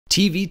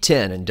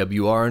TV10 and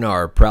WRNR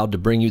are proud to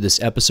bring you this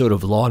episode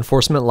of Law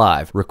Enforcement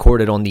Live,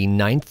 recorded on the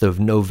 9th of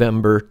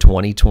November,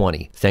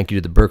 2020. Thank you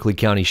to the Berkeley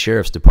County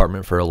Sheriff's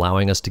Department for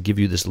allowing us to give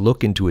you this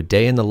look into a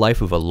day in the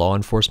life of a law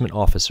enforcement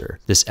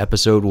officer. This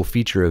episode will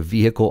feature a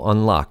vehicle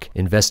unlock,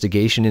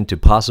 investigation into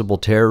possible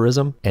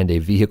terrorism, and a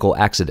vehicle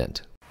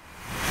accident.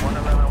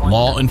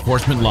 Law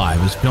Enforcement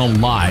Live is filmed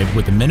live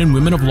with the men and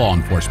women of law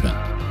enforcement.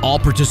 All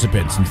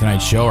participants in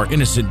tonight's show are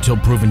innocent until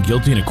proven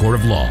guilty in a court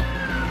of law.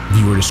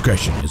 Viewer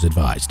discretion is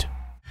advised.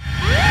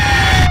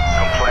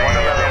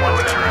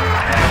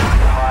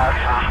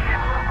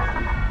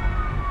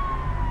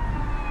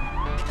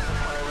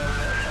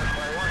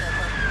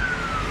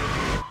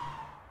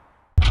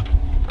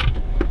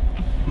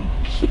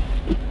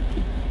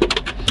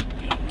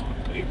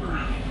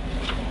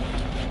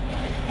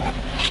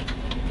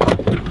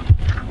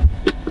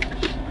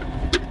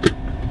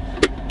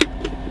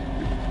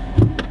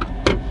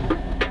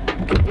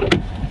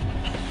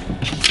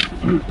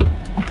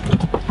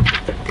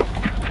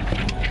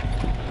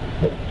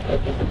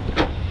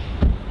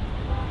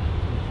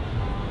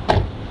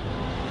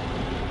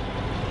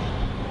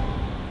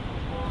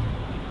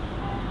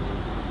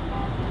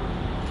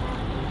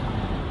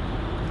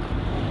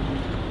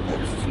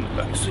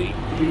 Back seat.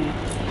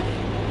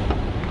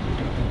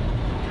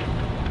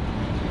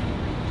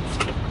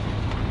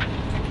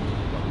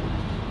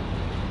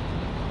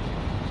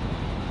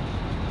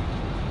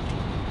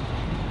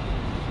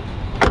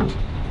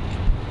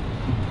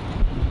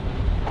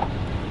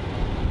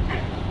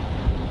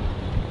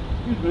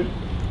 Excuse me.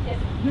 Yes.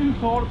 You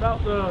called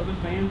about the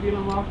van being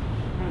unlocked?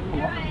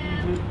 Here I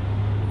am.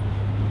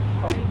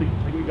 I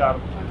think we got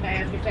him. Okay,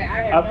 I was gonna say, I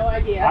have no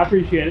idea. I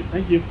appreciate it.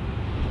 Thank you.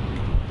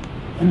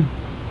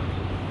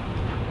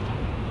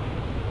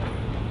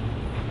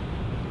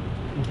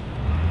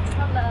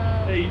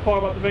 Hello. Hey, you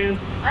called about the van?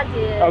 I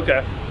did.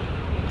 Okay.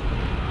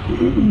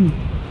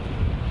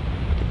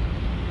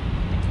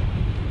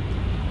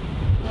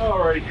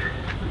 Alrighty.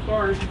 For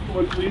starters,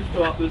 please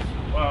fill out this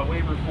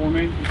waiver for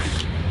me.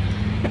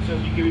 So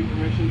you give me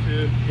permission to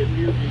get in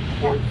your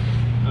vehicle.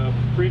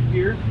 Print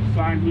here,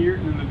 sign here,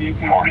 and then the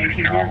vehicle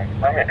information here.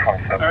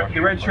 Alright,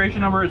 the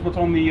registration number is what's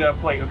on the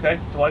plate, okay?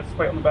 The license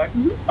plate on the back?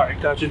 Alright,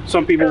 gotcha.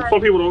 Some people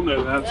don't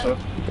know that, so.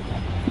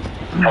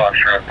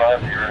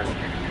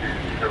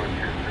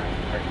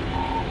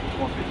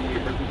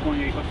 158 versus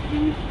 28, West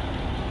Virginia.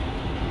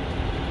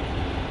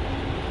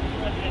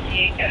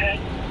 158, go ahead.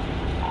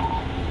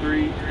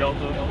 3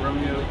 Delta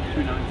Romeo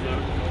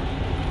 297.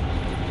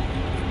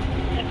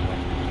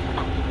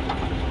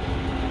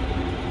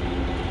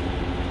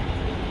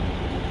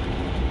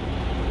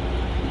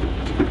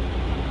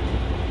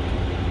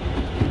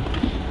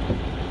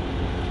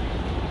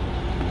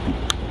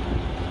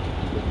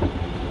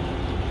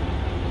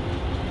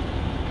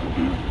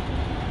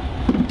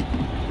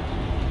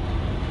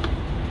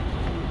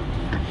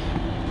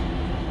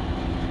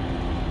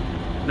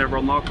 Never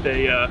unlocked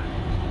a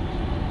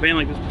van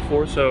like this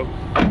before, so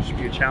it should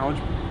be a challenge.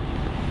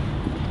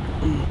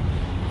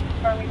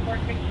 Charlie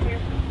 462.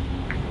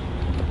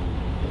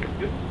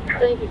 Good.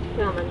 Thank you for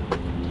coming.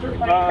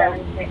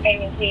 27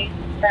 Amy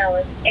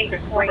valid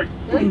 8 point.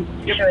 Yep.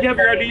 You have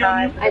your ID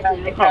on you? I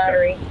do.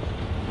 Battery.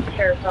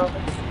 Sheriff's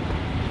office.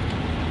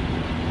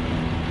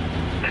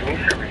 Can you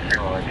share me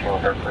through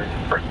her, please?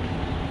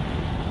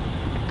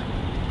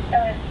 Go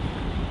ahead.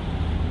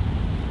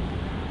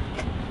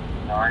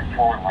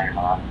 94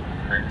 Lima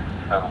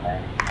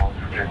 678, West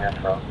Virginia,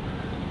 so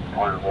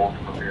Blue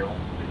Wolfmobile.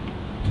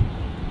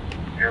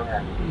 You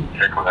and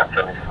check on that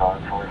 75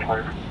 for me,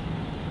 please.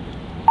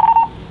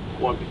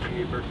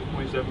 158 versus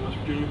 27 West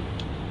Virginia.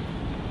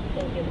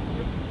 Thank you.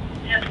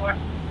 Yes, what?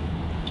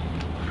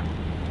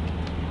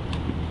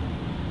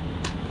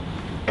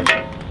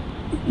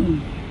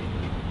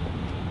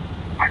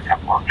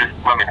 Well, just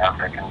let me know if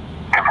they can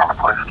confirm it,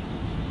 please.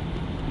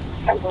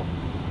 Thank you.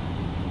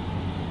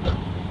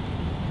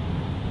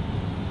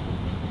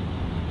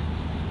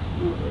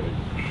 Alright.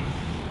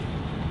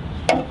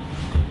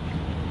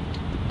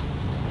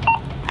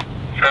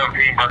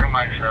 17 Berkeley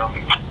myself.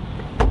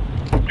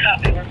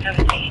 Copy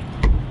 117.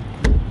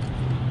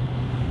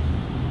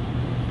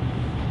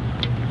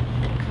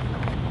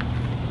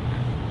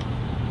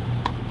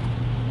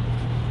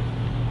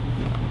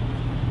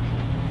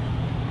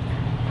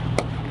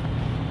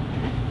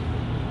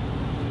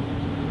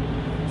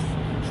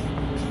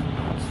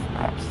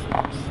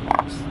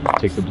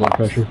 Take the blood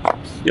pressure.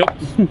 Yep.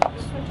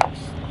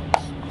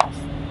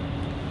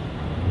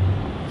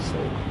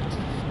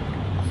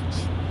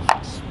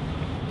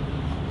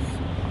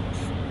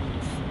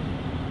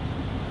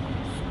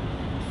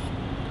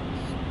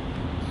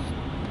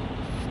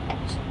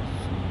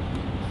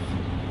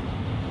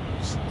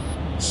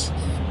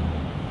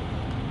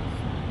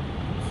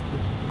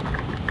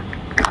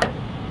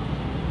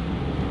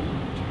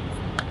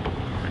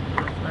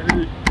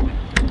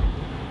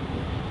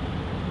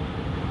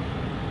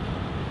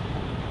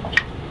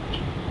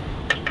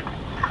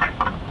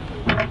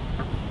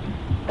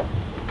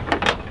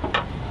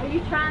 Are you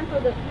trying for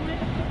the switch?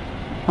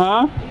 Huh?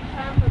 Are you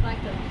trying for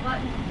like the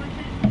button to push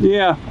it?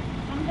 Yeah.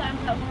 Sometimes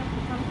that works,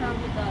 but sometimes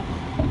it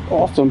doesn't.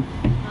 Awesome.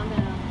 I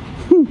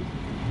know.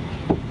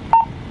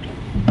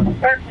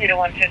 Berkeley to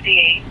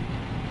 158.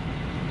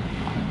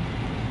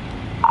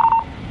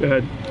 Go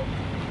ahead.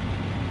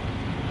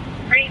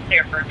 Are you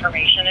clear for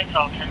information? It's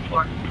all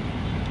 10-4.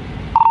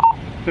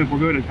 10-4, go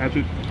ahead and attach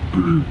it.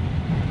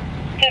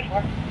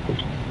 10-4.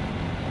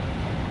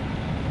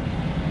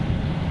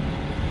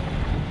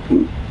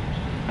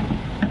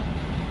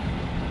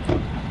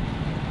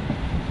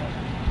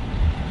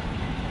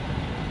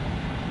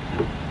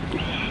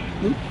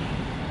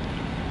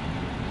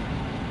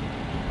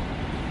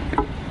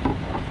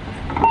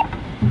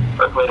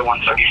 Berkeley to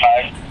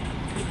 135.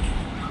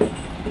 Go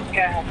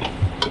ahead.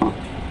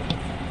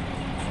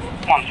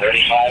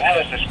 135. I have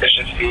a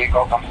suspicious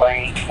vehicle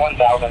complaint.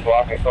 1000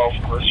 block at Golf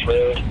Course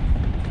Road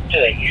to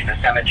the east of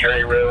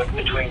Cemetery Road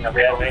between the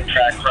railroad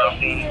track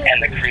crossing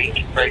and the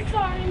creek. Right.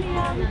 Sorry,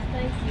 ma'am.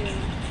 Thank you.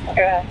 Go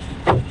ahead.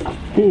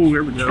 Ooh,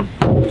 here we go.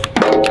 It's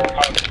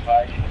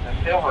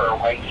a silver or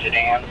white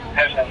sedan.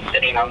 Has been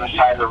sitting on the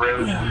side of the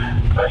road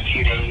for a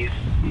few days.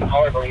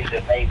 Caller believes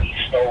it may be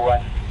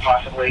stolen,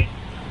 possibly,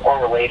 or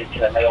related to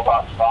the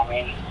mailbox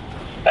bombing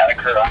that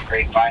occurred on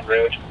Grapevine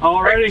Road.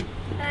 Alrighty.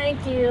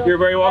 Thank you. You're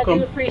very welcome. I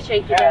do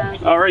appreciate you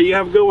guys. Alright, you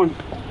have a good one.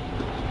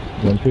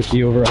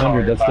 150 over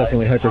 100, that's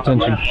definitely hypertension. On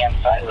the left-hand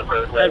side of the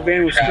road, That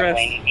van was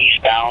traveling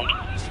eastbound.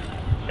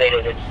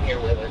 Stated it's near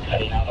where they're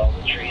cutting out all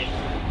the trees.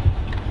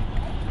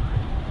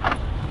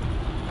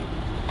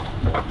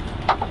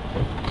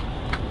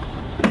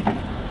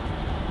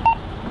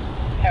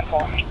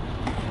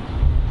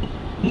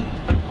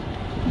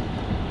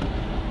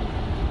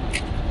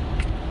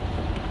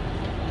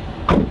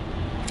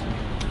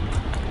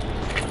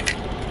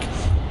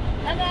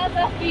 And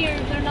the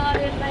fears are not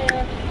in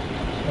there.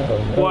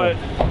 What?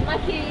 My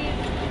keys.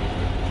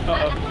 I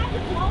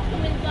haven't lost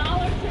them in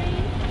Dollar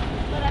Tree,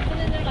 but I've been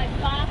in there like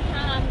 5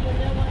 times and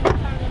no one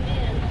turned them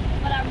in.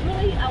 But I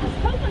was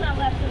hoping I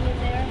left them in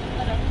there,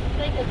 but I was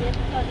thinking this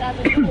because as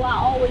a rule I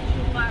always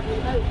use my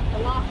remote to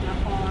lock my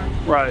car.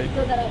 Right.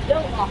 So that I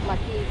don't lock my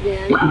keys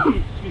in.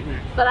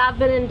 But I've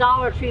been in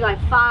Dollar Tree like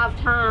 5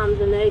 times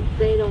and they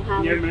don't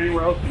have You haven't it. been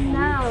anywhere else?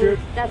 No,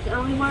 that's the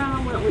only one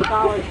I went with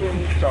Dollar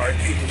Tree. Sorry.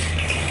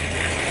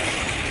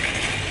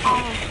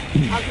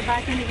 I'll go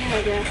back in again,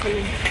 I guess. Do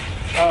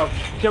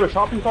you have a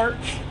shopping cart?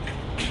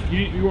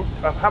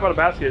 How about a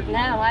basket?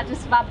 No, I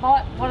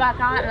bought what I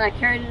got and I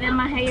carried it in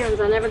my hands.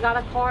 I never got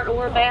a cart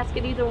or a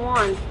basket, either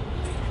one.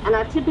 And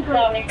I typically,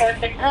 and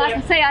like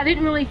I say, I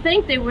didn't really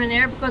think they were in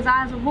there because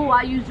as a rule,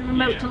 I use the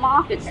remote to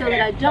lock it so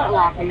that I don't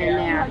lock them in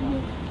there.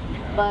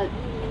 But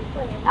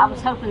I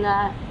was hoping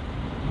that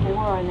they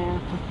were in there.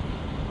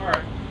 All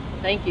right.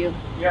 Thank you.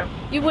 Yeah.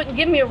 You wouldn't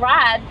give me a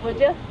ride, would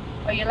you?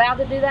 Are you allowed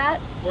to do that?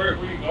 Where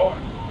are you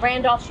going?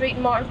 Randolph Street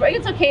in Martinsburg.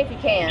 It's okay if you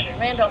can.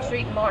 Randolph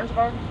Street in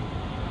Martinsburg.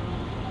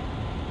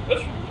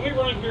 Can we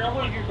run in here? I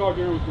want to get called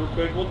here real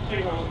quick. We'll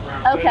take a look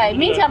around. Okay,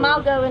 meantime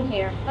I'll go in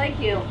here. Thank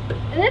you.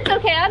 And it's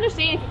okay, I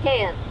understand if you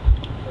can.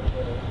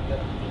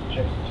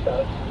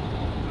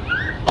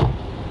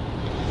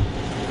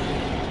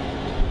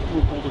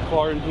 We'll pull the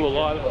car into a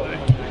lot of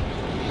things.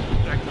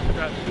 Nice.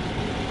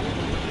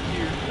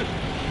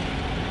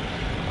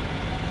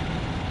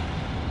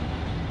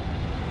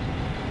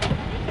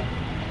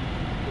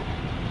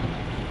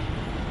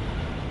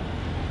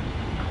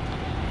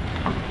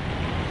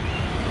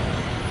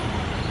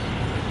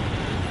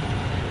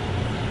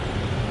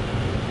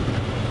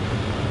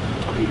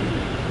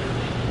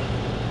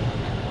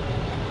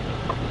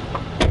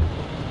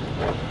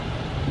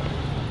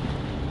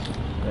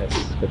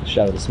 Got the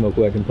shot of the smoke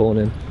wagon pulling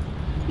in.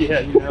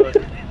 Yeah, you know it.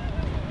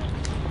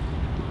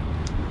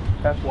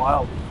 That's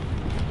wild.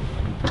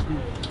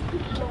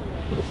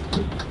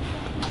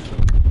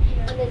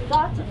 And they've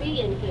got to be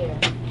in here.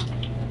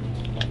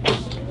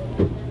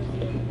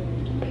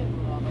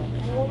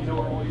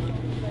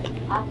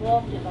 I've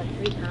walked it like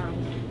 3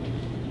 times.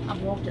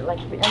 I've walked it like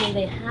 3. I mean,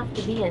 they have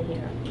to be in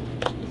here.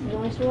 This is the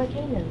only store I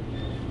came in.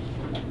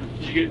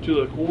 Did you get to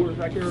the coolers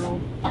back here at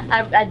all?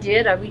 I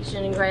did. I reached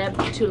in and grabbed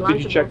 2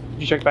 Lunchables. Did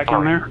you check back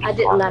in there? I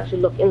didn't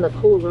actually look in the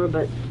cooler,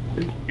 but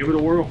Give it a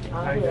whirl.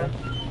 I will.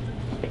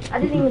 I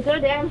didn't even go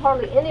down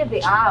hardly any of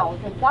the aisles.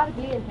 They've got to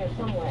be in here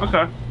somewhere.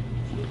 Okay.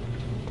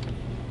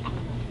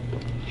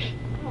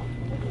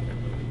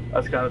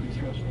 That's gotta be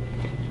stressful.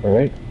 All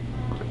right.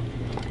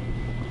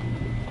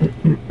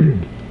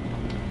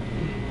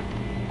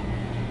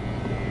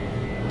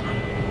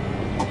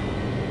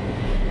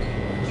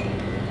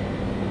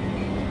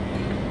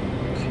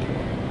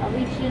 I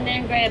reached in there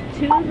and grabbed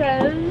 2 of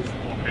those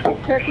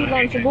turkey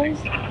Lunchables.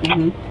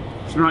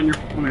 It's not in your.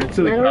 I mean, it's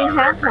in I the don't even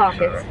car. have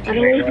pockets. I don't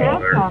even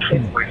have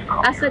pockets.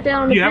 I sat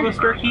down on Do the you have a bench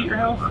spare key at your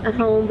house? at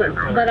home,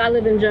 but I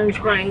live in Jones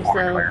Springs,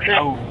 so that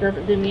Oh.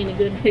 doesn't do me any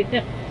good.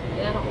 Yeah,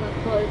 I don't want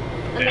to close.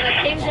 And then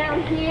I came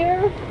down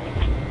here,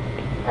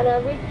 and I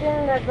reached in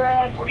and I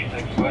grabbed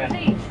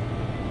these.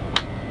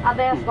 I've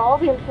asked all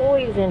the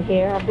employees in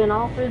here. I've been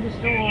all through the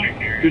store.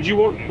 Would you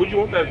want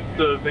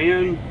the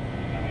van?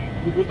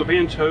 Would you want the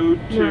van towed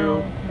to?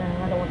 No,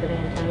 I don't want the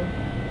van towed.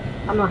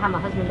 I I'm gonna have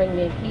my husband bring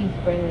me a keys to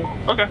bring me.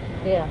 Okay.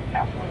 Yeah.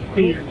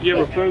 Do you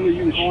have a phone that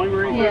you can call him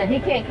or anything? Yeah, he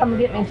can't come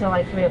and get me until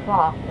like 3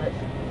 o'clock,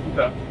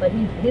 Okay. but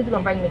he's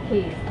gonna bring me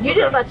keys. You Okay.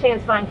 didn't by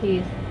chance find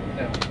keys.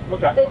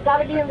 Okay. They've got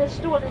to be in this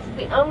store. This is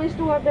the only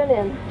store I've been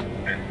in.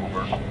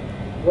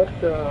 What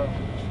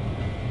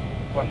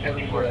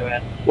city were you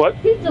in? What?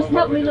 He's just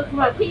helping me look for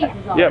my keys. Is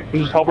all. Yeah, I'm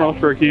just helping us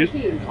for our keys. I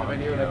mean,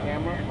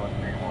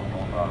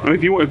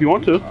 if you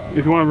want to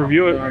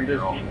review it.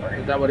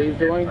 Is that what he's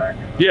doing?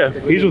 Yeah,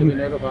 he's with me.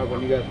 Notified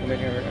when you guys come in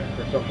here or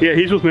something. Yeah,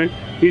 he's with me.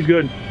 He's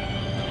good.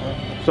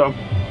 So.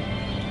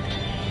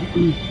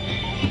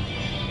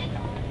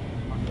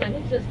 So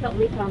he's just helping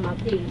me find my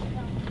keys.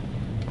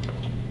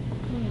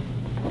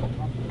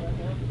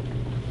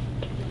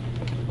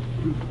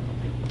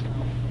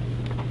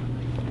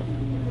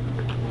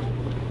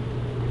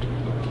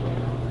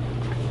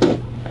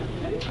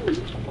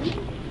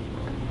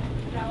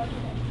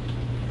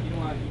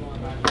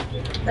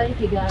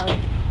 Thank you, guys.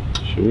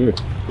 Sure.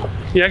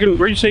 Yeah, I can.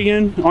 Where you say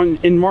again?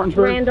 In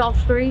Martinsburg? Randolph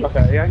Street.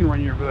 Okay, yeah, I can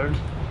run you over there.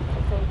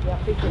 Thank you. I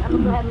appreciate it. I'm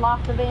gonna go ahead and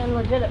lock the van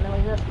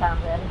legitimately this time,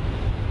 then.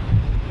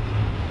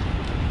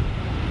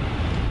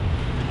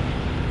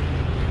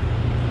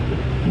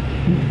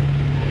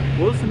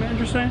 What was the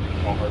manager saying?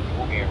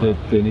 That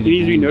they need You need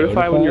to be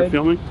notified when you're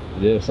filming.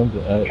 Yeah,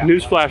 something.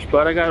 Newsflash,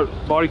 bud. I got a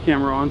body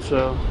camera on,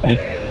 so. I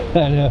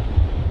know.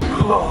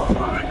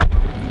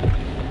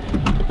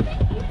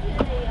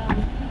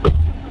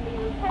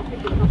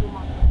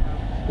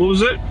 What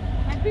was it?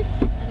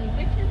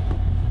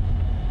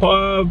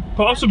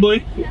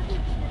 Possibly.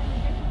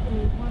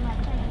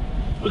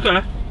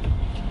 Okay.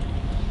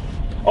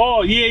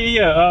 Oh,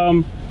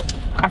 yeah.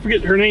 I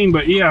forget her name,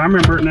 but yeah, I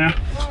remember it now.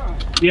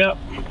 Yep.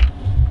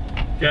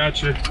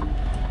 Gotcha.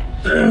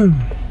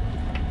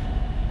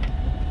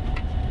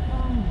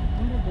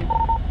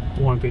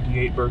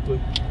 158 Berkeley.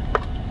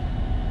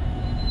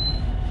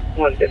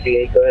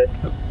 158, go ahead.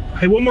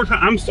 Hey, one more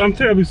time. I'm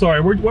terribly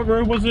sorry. What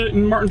road was it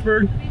in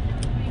Martinsburg?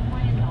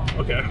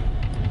 Okay.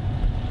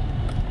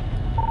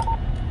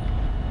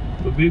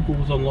 The vehicle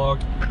was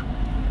unlocked.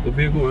 The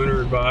vehicle owner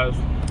advised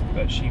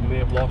that she may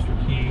have lost her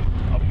key.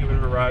 I'll be giving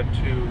her a ride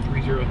to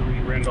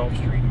 303 Randolph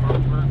Street in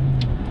Martinsburg.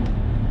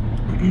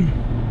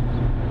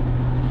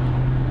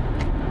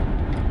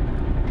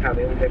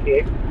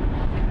 158.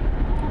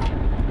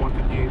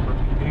 158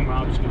 Berkeley. Getting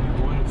mileage is going to be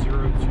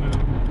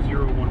 102016.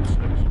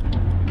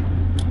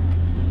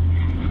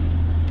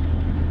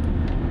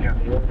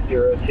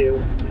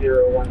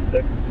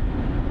 102016.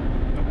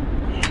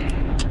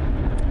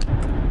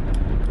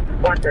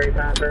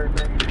 135,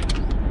 Thursday.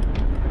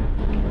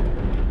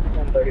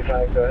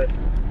 135, go ahead.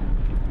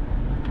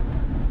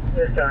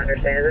 Just to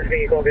understand, this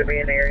vehicle could be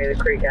in the area of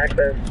the creek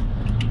access.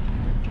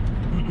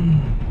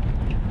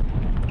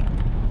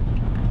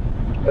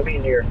 It'll be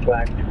near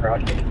flagged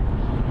crossing.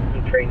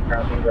 Train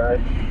crossing drive.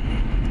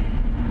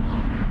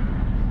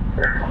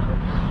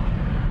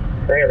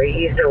 They're gonna be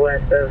east or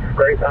west of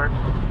Grapevine.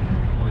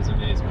 Always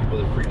amazed people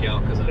that freak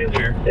out because I'm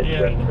there.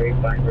 Between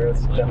Grapevine Road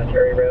and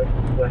Cemetery Road,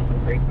 west of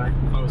Grapevine.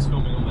 If I was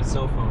filming on my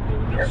cell phone, they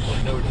would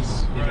never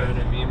notice. You know what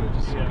I mean? But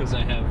just because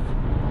I have a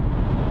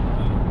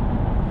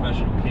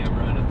professional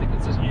camera and I think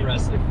it's just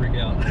press, they freak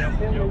out.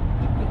 Yep. Let them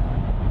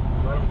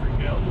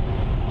freak out.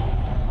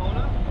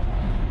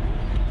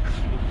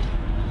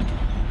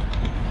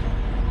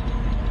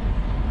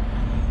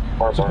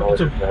 It's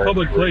a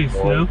public place,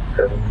 you know?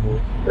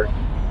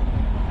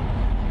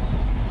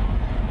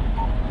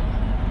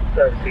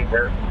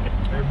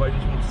 Everybody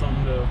just wants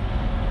something to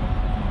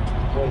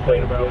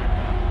complain about.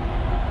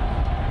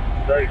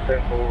 Very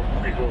simple.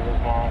 People will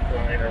mom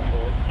from the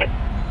airport.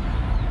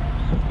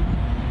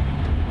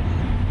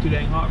 Too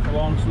dang hot for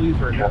long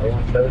sleeves right now.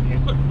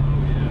 117. Oh,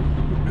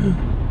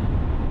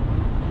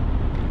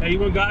 yeah. Hey, you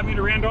want to guide me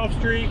to Randolph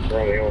Street?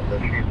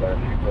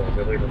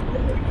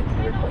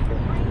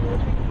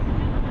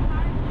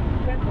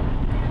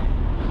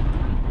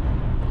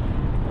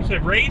 You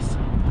said race?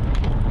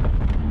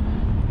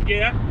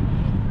 Yeah.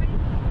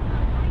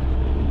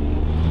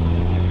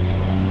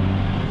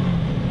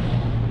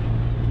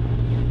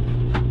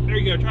 There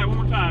you go. Try it one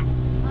more time.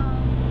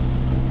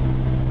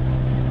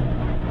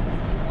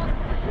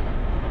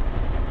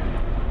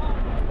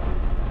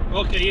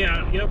 Okay,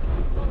 yeah, yep.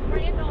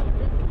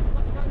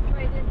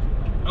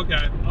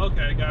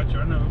 Okay, gotcha. I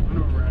know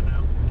where we're at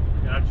now.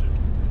 Gotcha.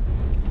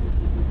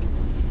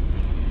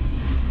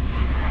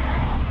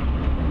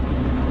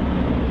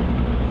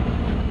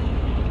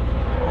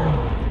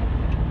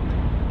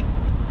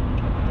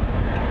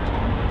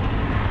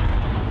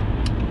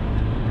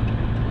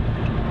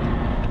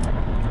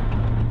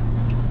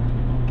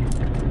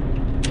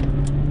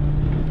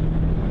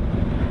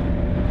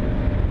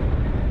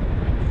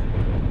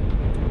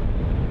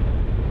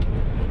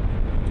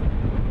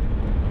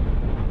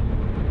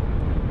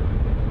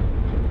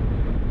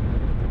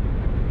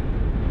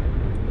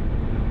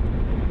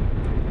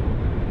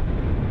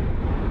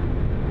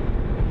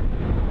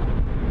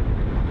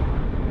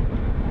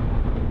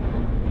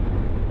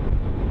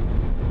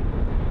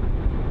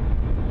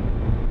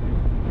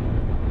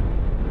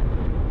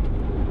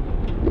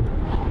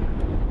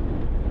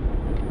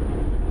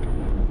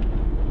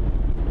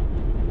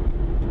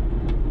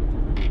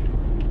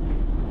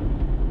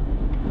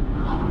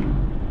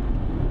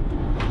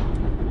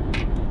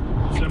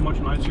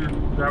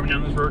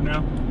 this road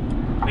now.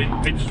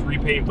 They just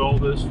repaved all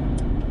this.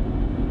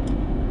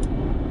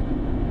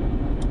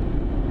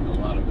 A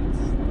lot of it's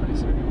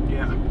nicer.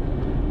 Yeah.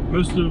 I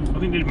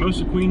think they did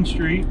most of Queen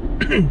Street.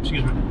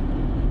 Excuse me.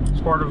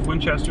 It's part of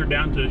Winchester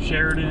down to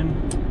Sheridan.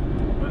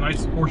 A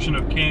nice portion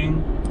of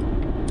King.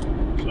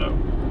 So,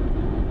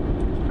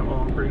 it's come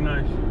along pretty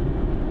nice.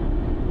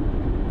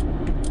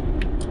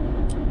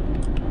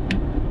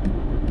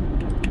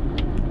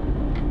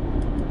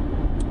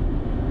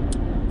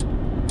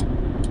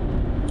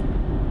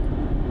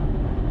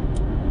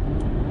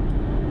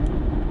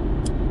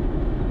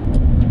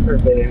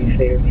 Berkeley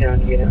City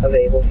County unit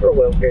available for a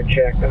welfare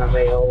check on a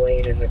mail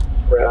lane in the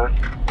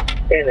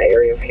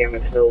area of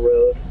Hammond's Mill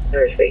Road.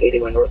 There's the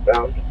 81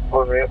 northbound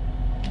on ramp.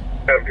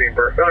 17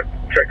 Berkeley. I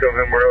checked on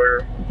him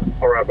earlier.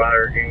 All right, by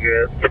there, you can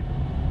get.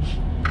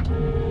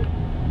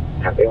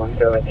 Happy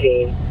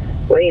 117.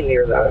 Lane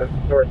near the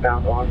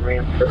northbound on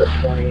ramp for the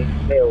 20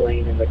 mail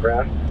lane in the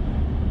grass.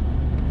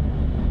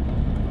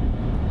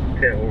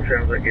 10, what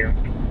sounds like him?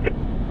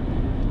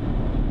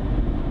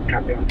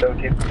 Happy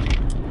 117.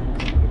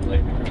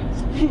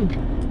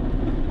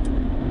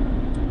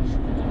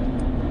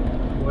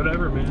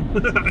 Whatever, man.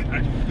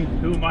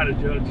 Who am I to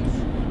judge?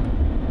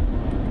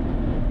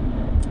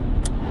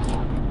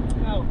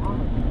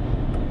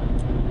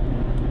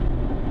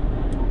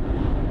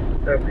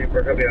 Berkeley,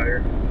 I'll be out here.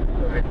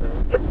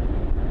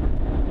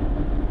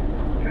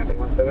 Happy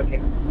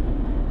 117.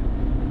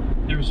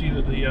 You ever see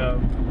that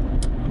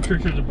I'm sure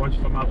there's a bunch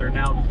of them out there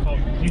now. It's called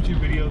YouTube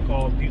video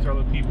called "These Are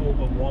the People of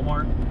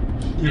Walmart."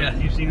 Yeah.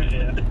 You've seen it?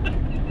 Yeah.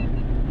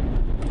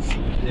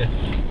 Yeah.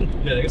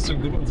 Yeah, they got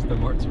some good ones at the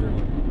Martinsburg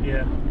one.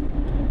 Yeah.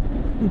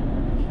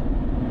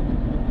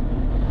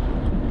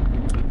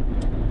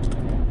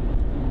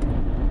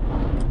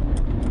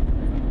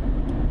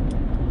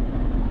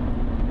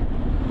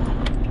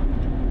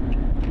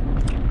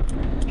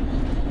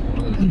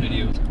 One of those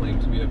videos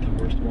claims we have the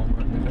worst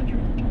Walmart in the country.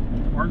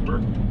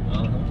 Martinsburg?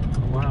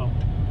 Wow.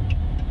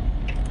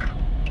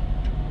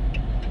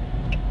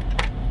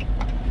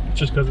 It's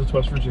just because it's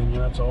West Virginia,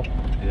 that's all.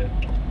 Yeah.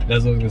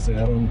 That's what I was gonna say.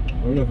 I don't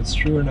know if it's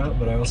true or not,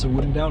 but I also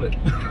wouldn't doubt it.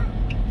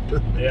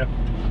 Yeah.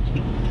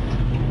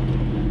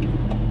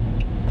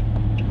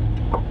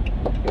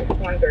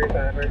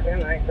 135 or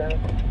 1097.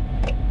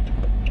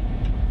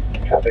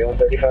 Copy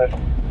 135.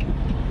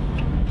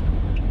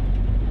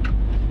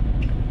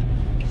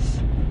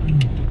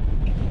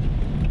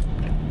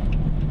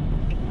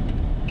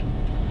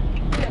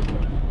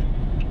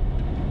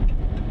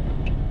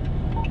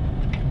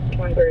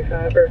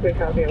 Berkeley,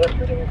 copy West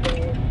Virginia.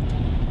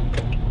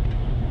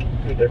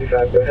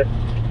 135, go ahead.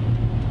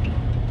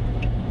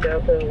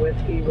 Delta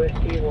Whiskey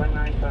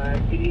 195,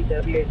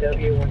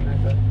 DWW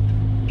 195.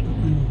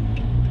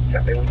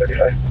 Copy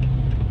 135.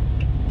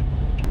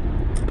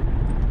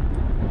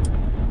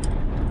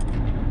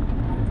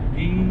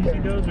 Easy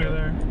dozer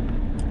there.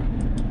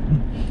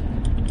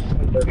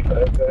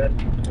 135, go ahead.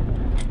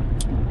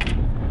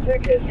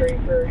 Check history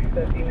for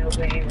the female's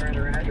name or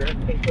her address,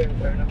 including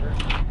phone number.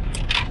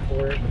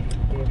 Or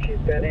see if she's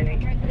got any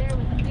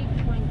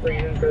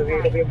reason for the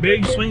vehicle to be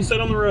Big swing set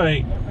on the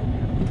right.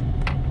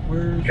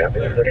 Where's Copy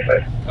there?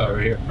 135. Oh,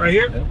 right here. Right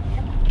here? Yep.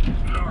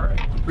 Alright.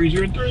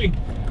 303.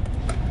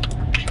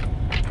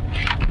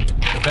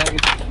 The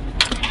package.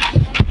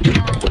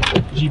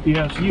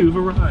 GPS, you've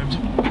arrived.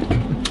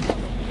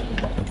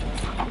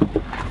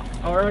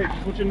 Alright,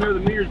 what's in there? The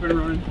meter's been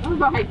running. All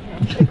right.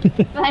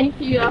 Thank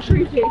you. I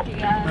appreciate you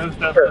guys. Other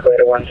stuff. Berkeley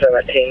to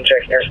 117,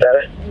 checking your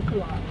status. Thanks a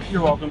lot.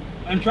 You're welcome.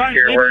 I'm trying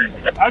Your to word.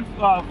 I'd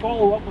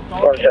follow up with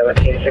all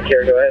 117,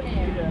 secure, go ahead.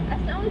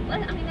 That's the only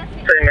place, I mean, that's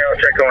it. Female,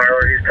 check on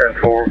earlier. He's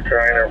 10-4,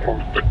 trying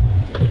airport.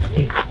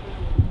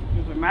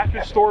 There's a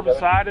mattress store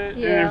beside it,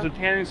 Yeah. and there's a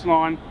tanning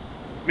salon.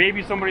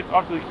 Maybe somebody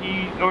talked to the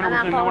owner And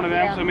I within one of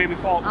them, followed so maybe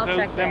follow I'll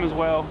check them that. as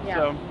well. Yeah.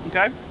 So,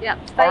 okay? Yep.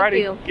 Thank Alrighty.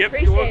 you. Yep,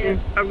 Appreciate you're welcome. it.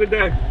 Have a good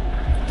day.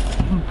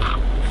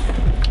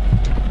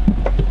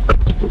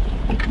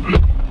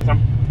 I'm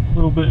a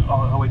little bit.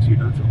 I'll wait till you're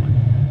done filming.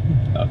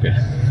 Okay.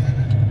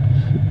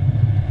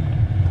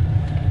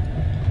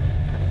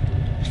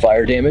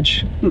 Fire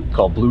damage?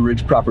 Call Blue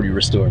Ridge Property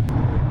Restore.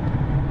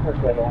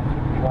 Berkeley to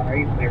 161, are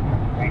you clear for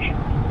information?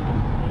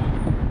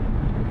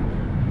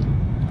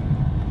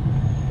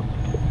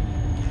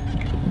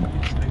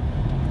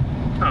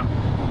 Huh.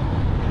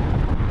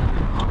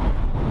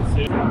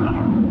 See?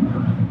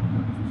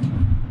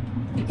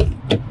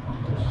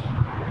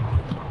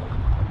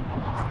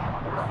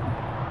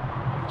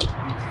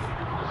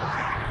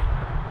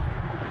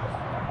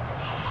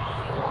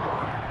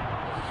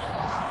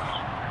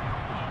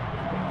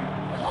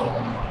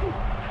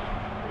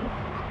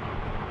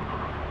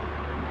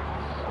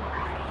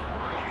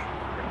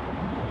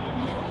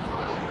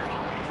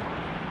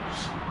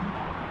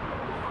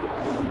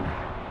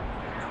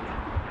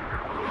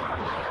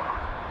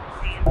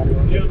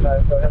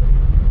 Go ahead.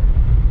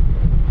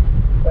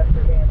 West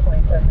Virginia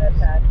 27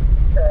 attached,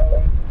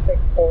 Charlie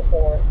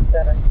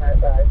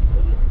 644-755.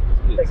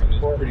 Get some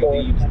of those pretty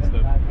leaves and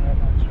stuff.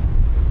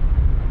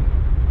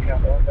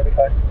 Copy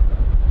 135.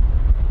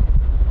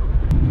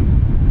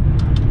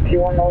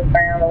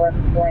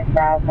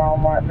 mile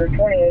mark for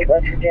 28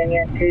 West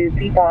Virginia to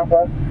P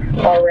Papa,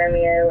 Paul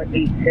Romeo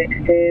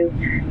 862,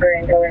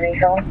 Grand Color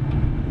Nissan.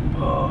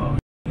 Oh,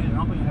 I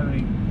don't think I have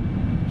any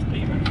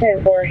statements.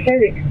 10-4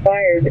 shows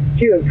expired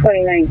 2 of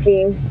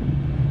 2019.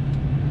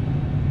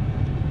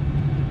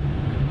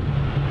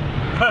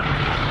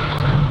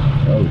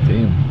 Oh,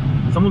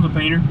 damn. Someone's a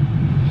painter.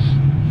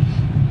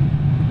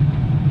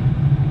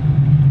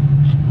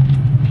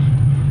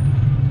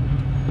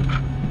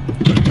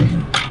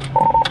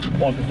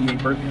 Walk to me,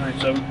 Berkeley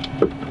 97.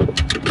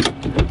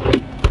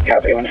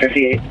 Copy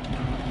 158.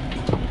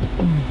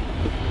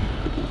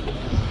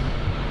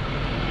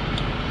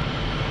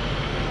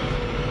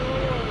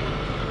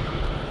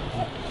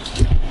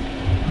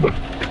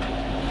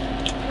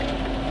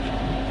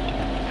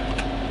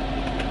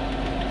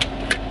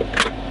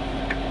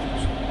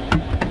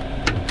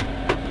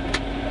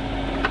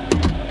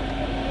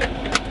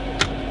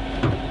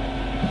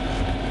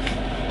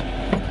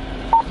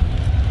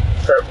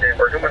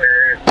 We're coming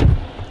here.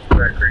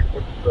 That creek,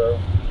 what's the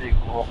big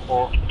wall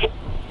for?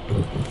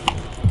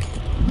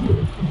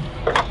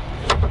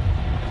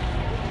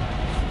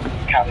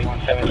 Cali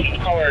 117.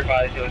 Caller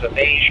advised it was a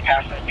beige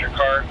passenger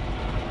car,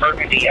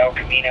 Burgundy El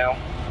Camino.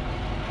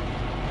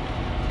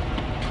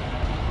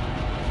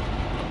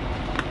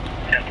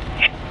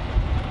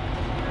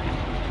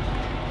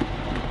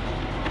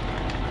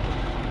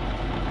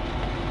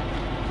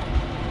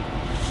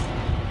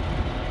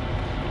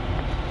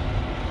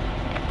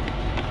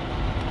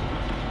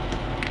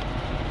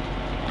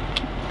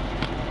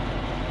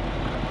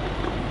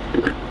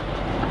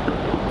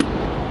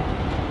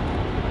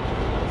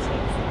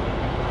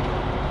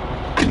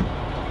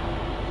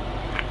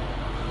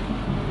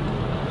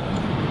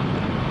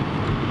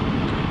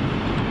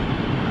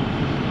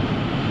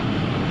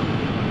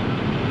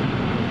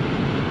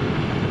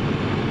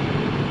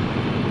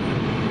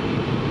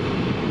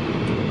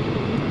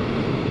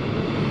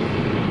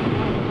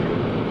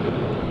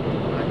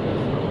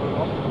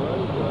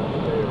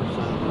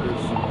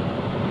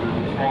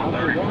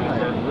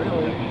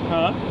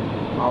 Huh?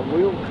 My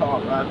wheel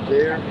caught right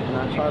there, and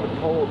I tried to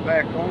pull it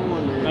back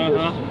on,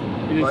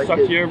 and It just like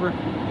sucked you over?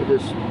 it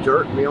just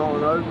jerked me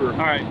on over.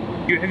 Alright.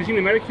 Have you seen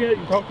the medics yet?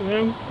 You talked to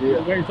them? Yeah. You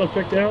got yourself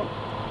checked out?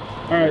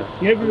 Alright.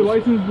 You have your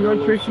license, your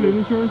registration, and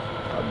insurance?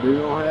 I do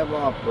not have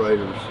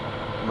operators.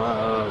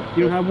 My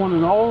You don't have one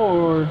at all,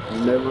 or?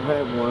 never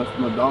had one. It's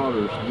my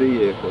daughter's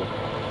vehicle.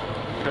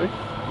 Okay.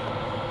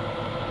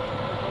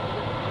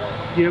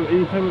 Do you have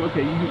any type of,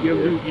 okay, you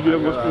do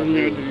have what's in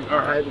there? I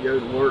Alright. had to go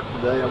to work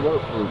today. I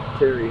work for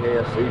Terry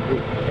Hess,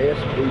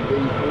 SBB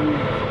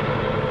Foods,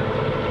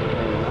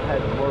 and I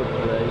had to work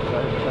today, so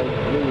I had to take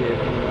the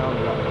vehicle, and I've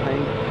got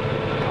paint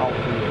off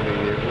the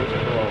vehicle. It's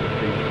full of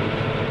pieces.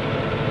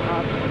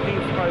 I think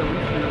it's probably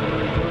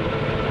recently.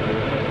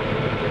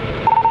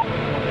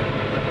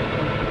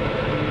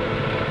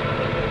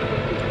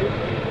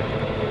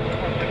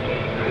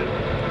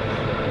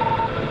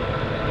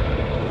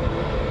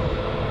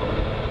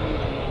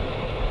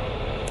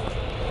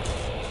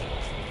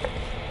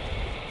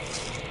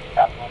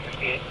 Copy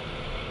 158.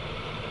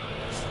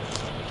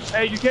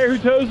 Hey, do you care who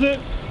tows it?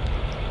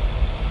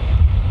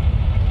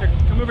 Here,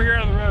 come over here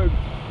out of the road.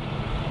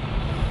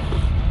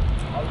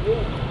 I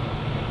will.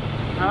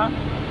 Huh?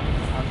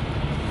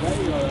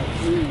 Maybe I'll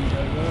see you go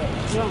up.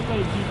 You know what I'm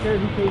saying? Do you care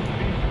who tows the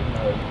vehicle?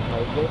 No,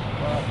 this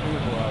right here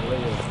where I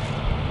live.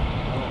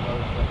 I don't know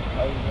if they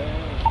pay there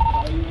or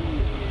pay you.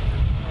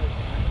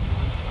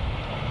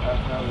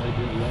 That's how they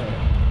do that.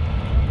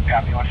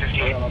 Copy I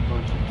 158. got a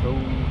bunch of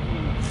tools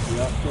and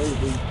I told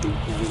these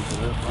people and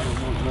stuff. I don't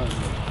want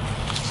nothing to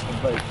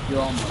they steal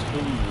all my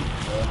tools and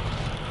stuff.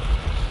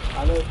 I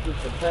know it's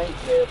just a tank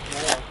test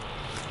now.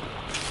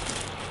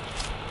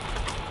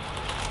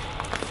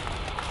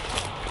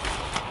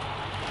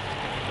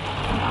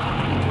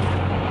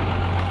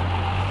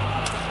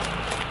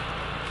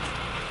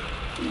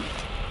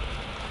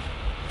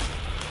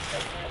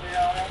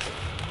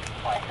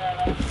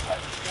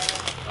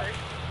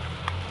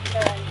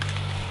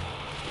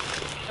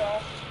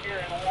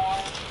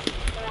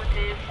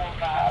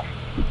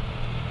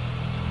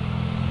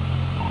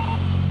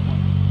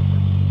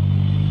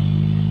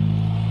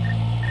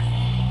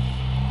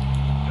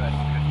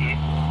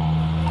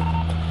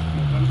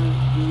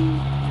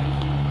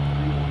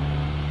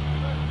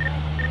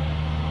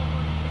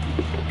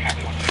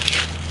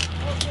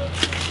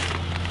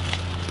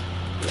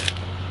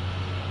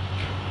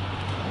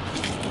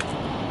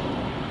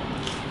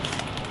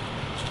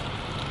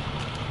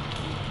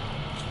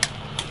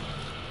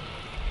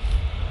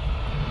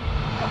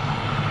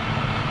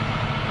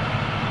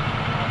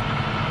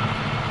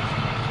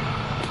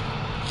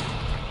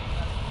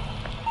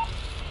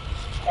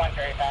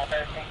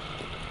 Berkeley.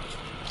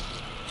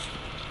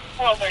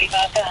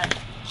 135, go ahead.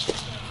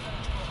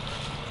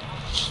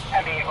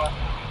 That vehicle.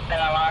 Then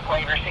unlock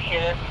waiver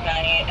secure.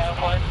 98 no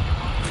port.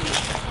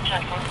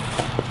 Check one.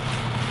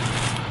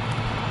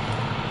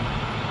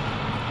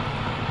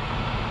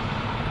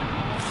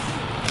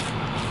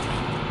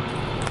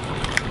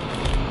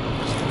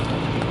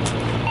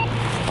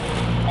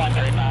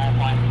 $135,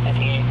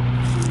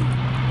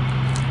 $158.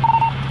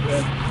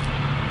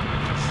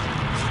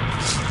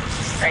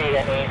 Are you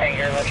going to anything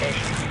your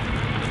location?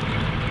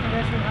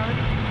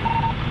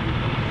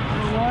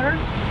 Water?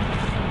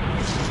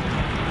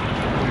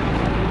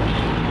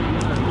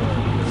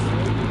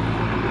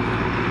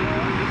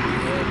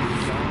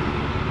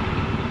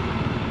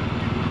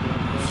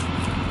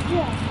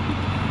 Yeah.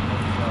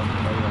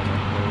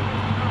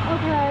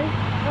 Okay.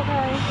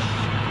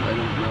 They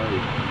don't know.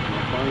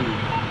 My phone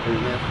is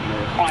an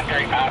estimate.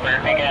 135,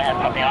 we're making a head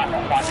on the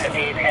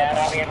 158 head,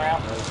 I'll be en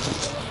route.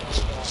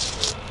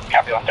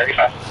 Copy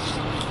 135.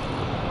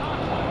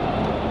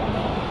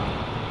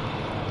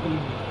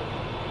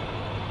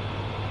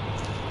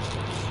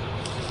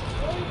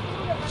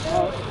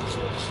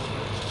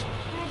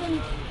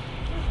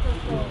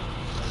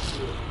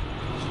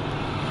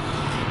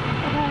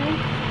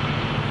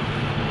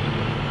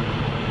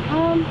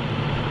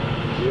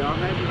 Yeah, I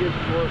had to get to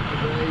work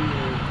today.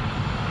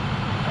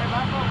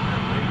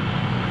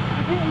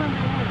 I can't remember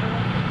your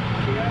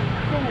name,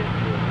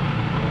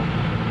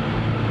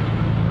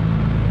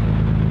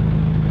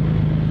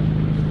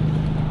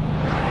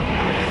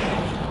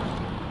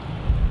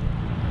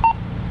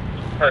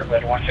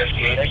 Berkeley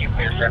 158, are you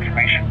clear for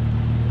information?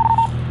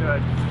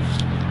 Good.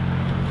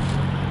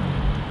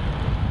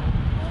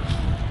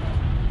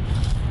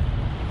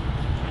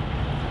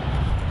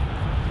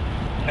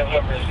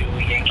 November Zulu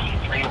Yankee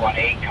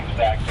 318 comes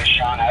back to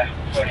Shauna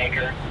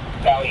Footacre,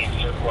 Valiant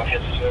Circle of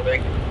his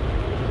building.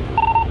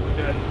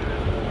 Good.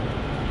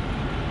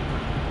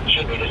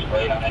 Should be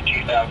displayed on a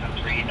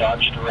 2003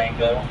 Dodge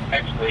Durango,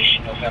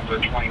 expiration November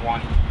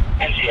 21.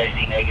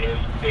 NCIC negative.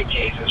 Big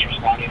case is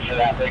responding for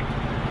that rig.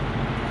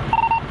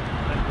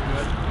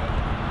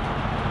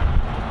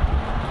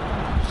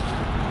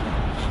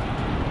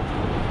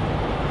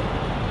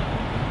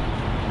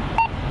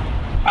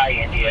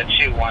 India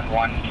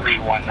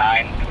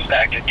 211319 comes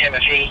back to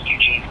Timothy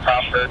Eugene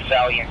Crawford,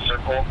 Valiant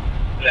Circle,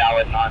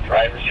 valid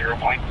non-driver 0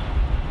 points.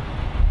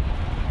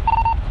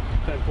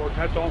 10-4,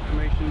 that's all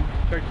information.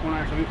 Check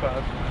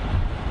 2975.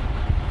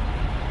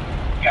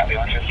 Copy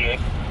 158.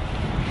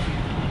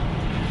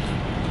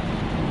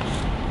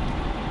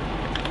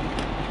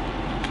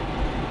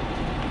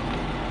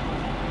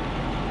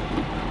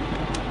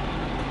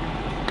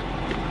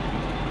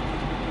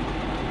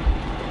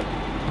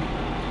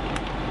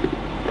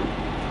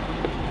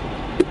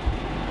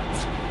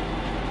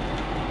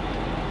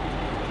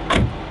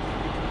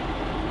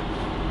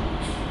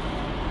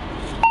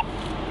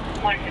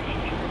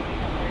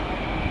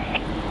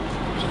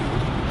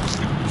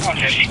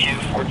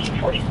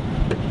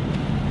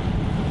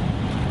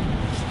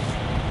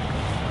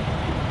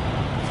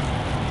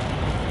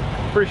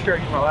 Pretty sure I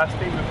used my last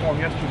statement form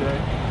yesterday.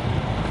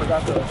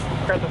 Forgot to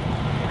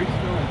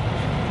refill it.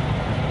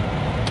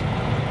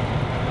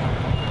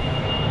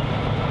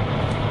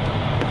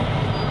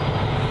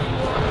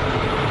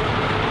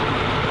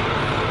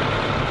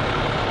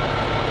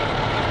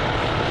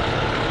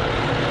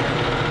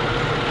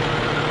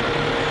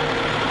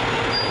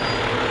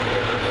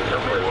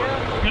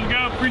 Good to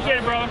go. Appreciate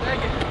it, brother.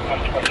 Thank you.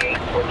 128,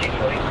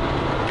 1440.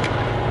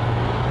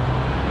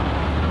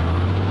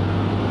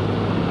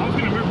 I was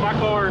going to move my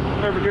car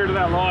over here to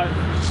that lot.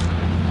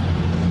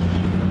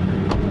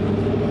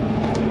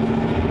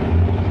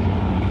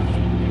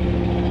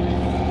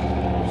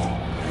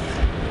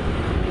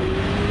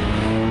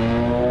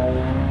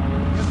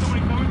 Got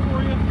somebody coming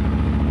for you?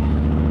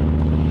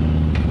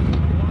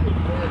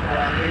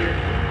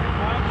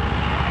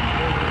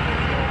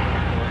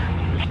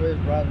 This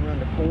lives right around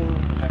the corner.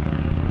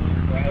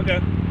 Okay.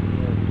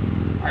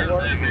 I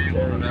work for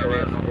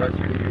Terry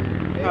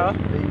Huh?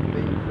 SBB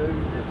Food,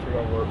 that's who I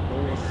work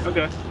for.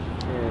 Okay.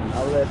 And I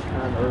left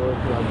kind of early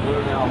because I was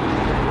living out.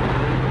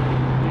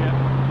 Yeah.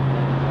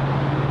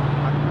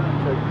 I kind of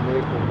took the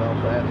vehicle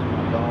because I asked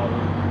my daughter,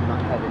 and I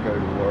had to go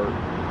to work.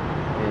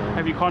 And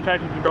Have you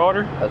contacted your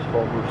daughter? that's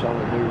what we're trying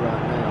to do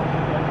right now.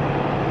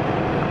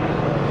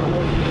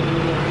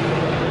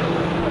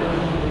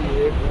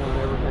 Vehicle and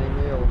everything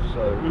else,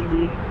 so.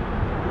 Mm-hmm.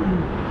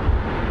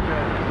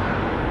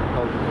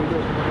 Because if we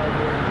just went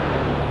over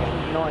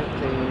in 19,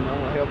 I'm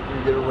going to help them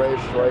get a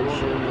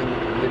registration and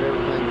get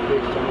everything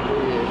fixed on the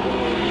vehicle.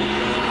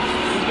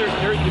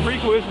 The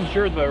vehicle is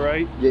insured though,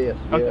 right? Yes,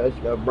 Okay. yeah, it's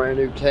got a brand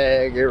new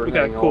tag, everything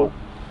Okay, cool.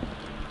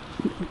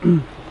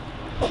 on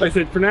Like I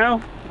said, for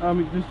now,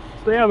 just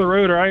stay out of the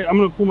road, all right? I'm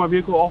going to pull my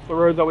vehicle off the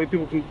road, that way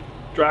people can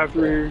drive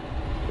through here.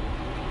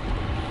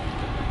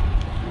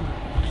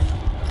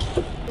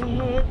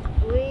 It's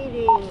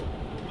bleeding.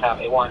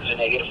 Copy 1's a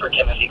negative for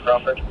Timothy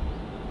Crawford.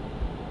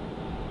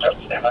 Oh,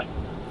 stand by.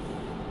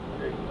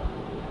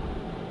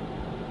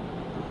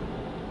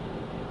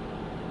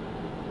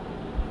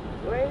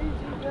 Where did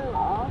you go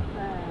off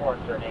at?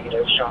 1's a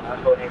negative, Shauna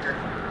Footacre.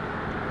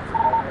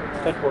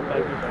 10-4,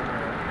 thank you.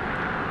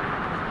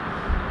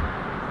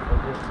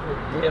 Just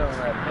hit on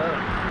that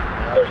button.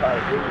 And I'll try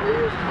to do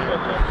this and then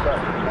just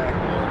suck it back.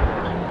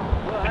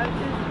 Well, I'm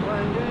just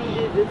wondering,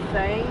 did the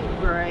thing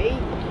break?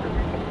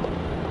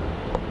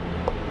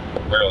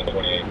 Maryland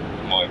 28,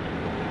 Mike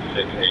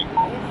 68.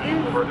 Is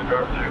this For the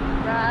driver too.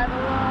 right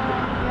along,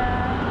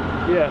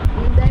 guys? Yeah.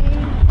 When they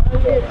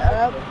load it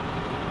up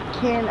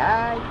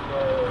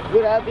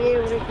would I be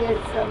able to get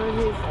some of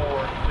his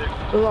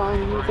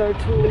belongings or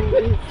tools,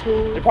 his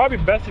tools? It'd probably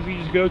be best if you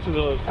just go to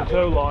the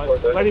tow lot.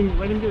 Let him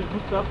get it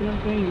hooked up and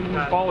everything. You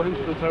can follow him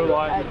to the tow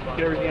lot and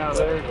get everything out of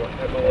there.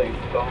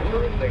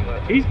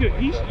 He's good.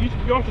 You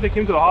don't have to take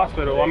him to the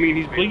hospital. I mean,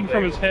 he's bleeding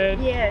from his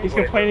head. Yeah. He's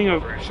complaining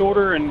of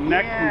shoulder and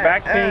neck and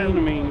back pain. I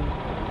mean,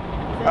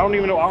 I don't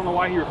know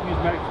why he refused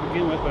medics to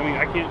begin with. I mean,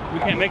 we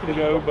can't make him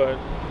go, but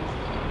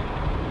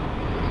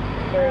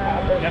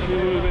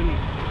definitely would have been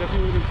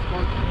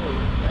smart to do.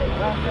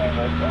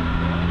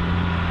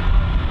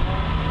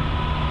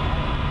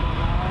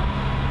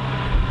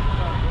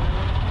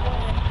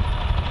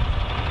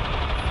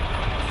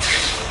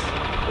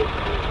 Look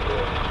at his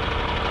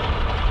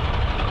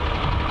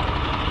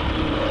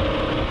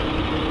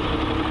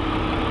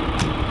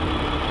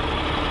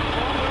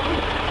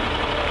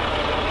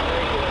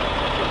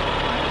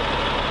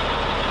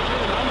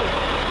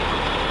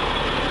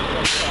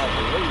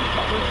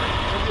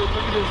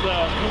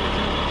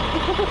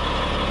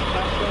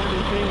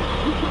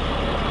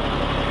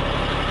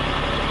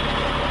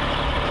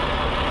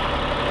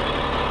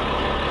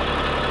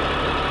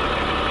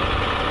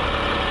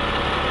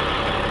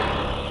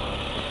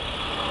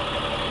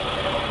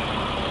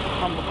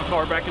I'm put my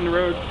car back in the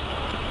road.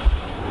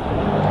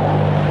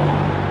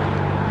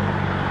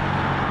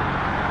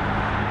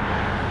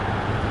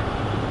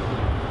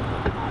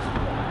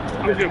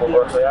 I'm good.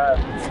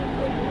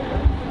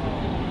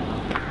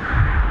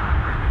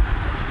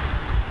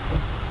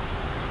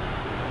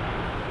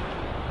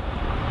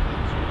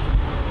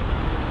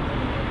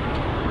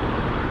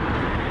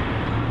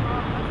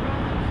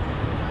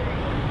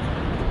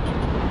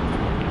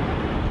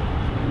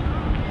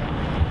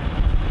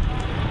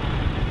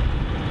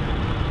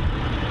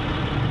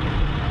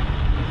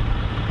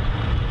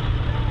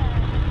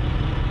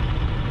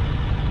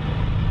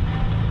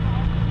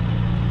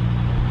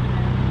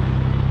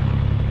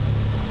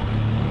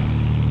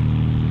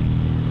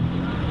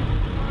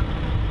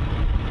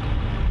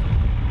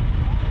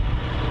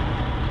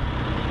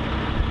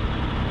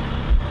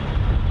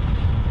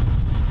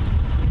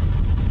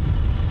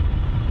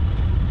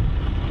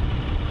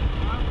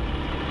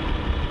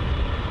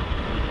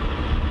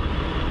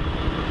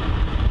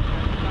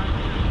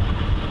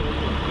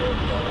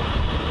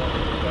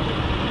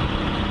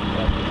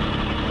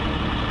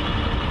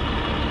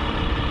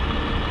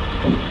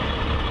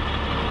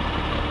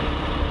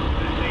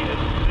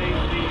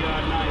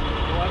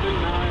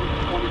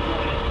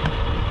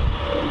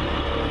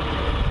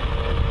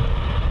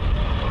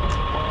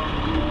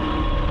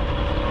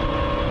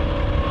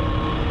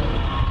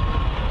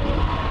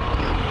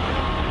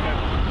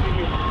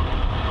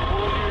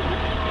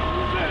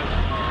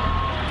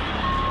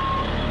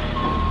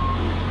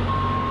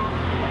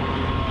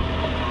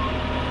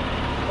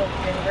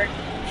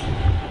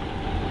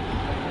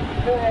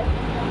 Go ahead.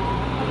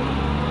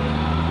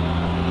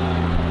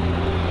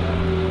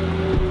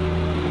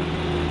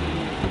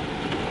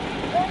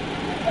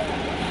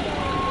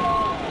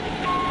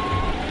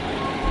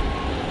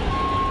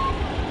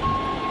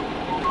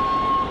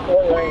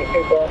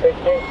 People,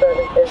 15,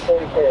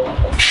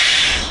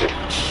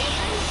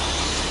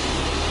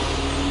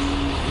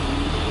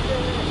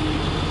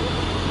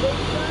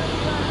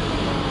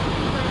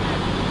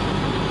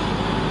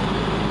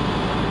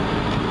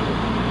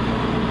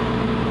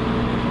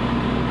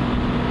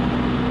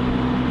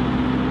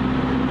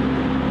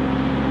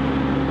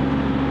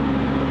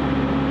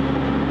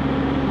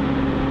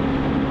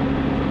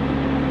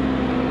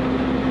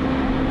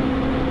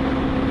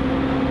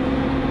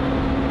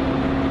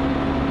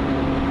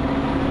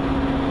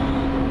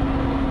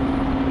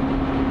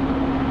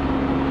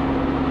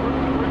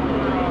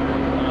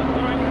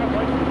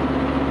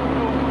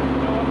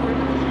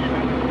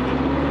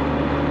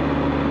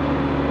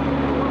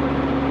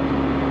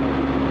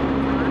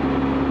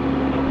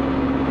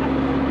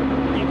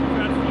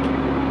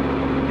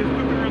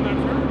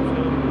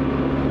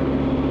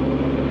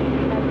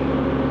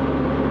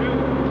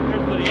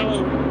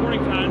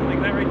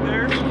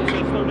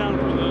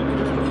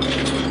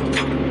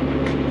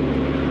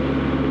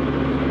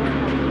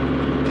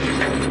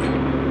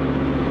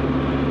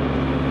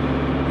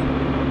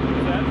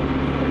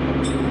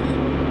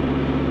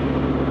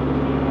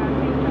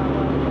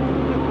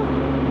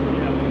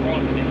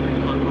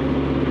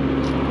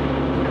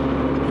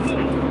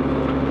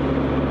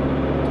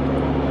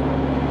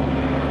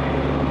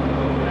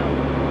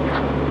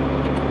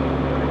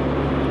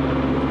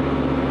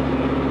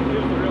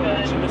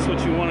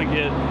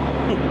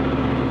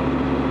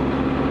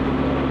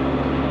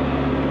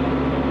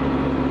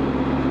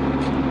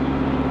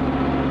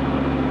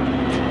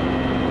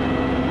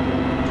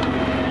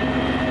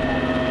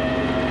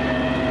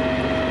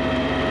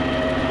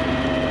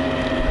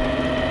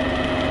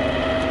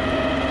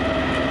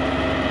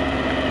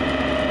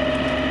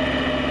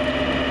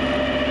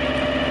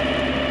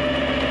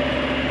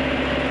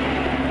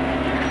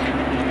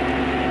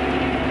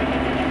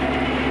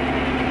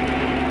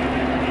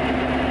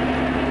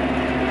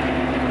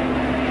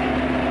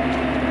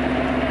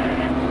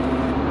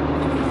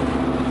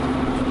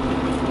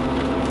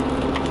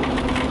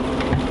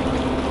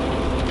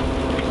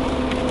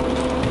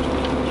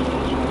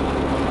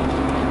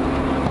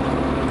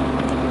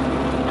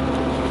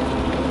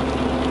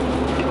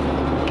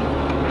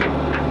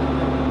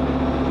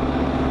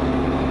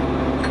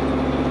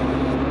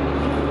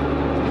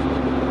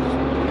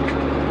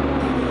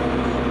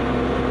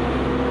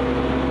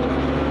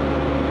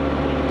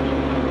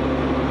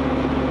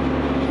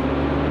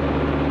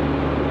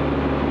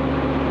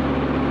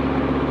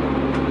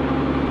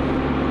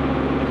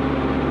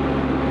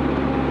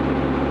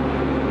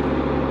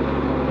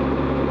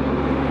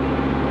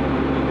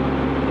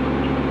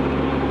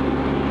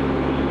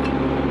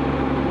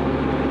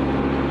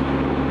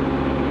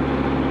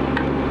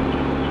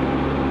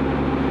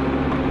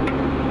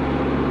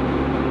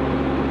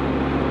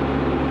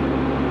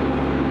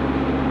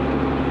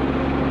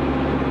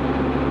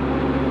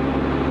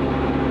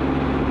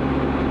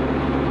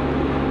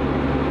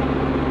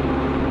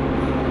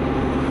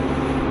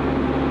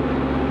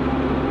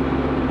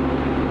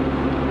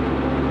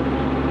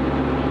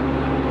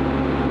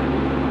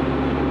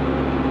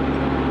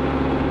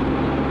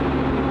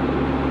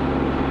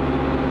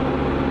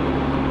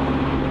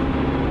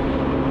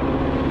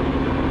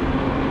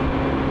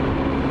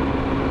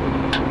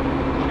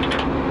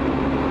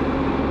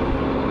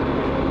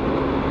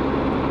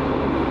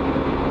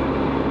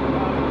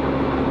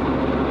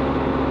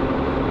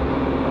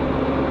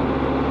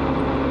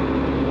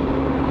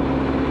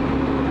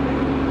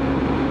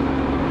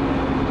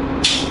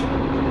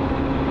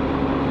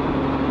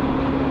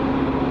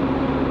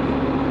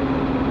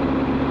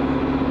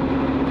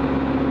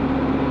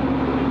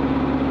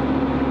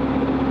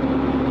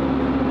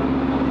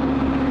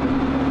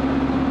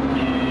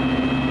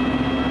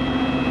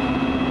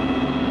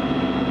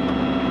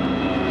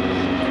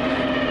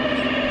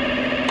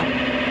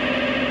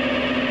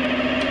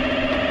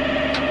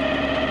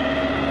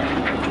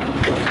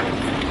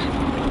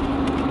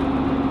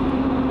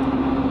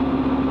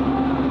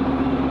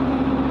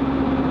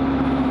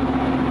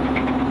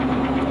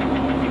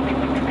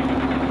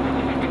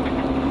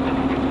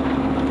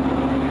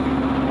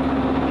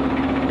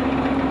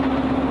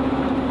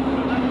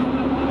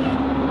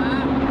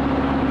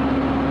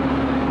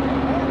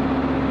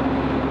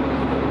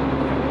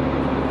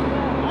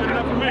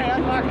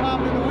 that's why I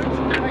climbed in the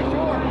windshield. Make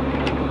sure.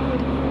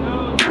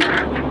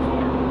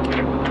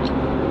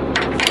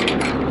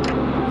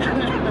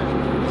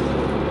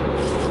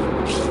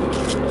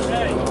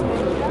 Hey.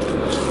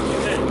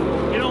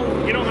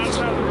 Get on that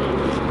side of the road.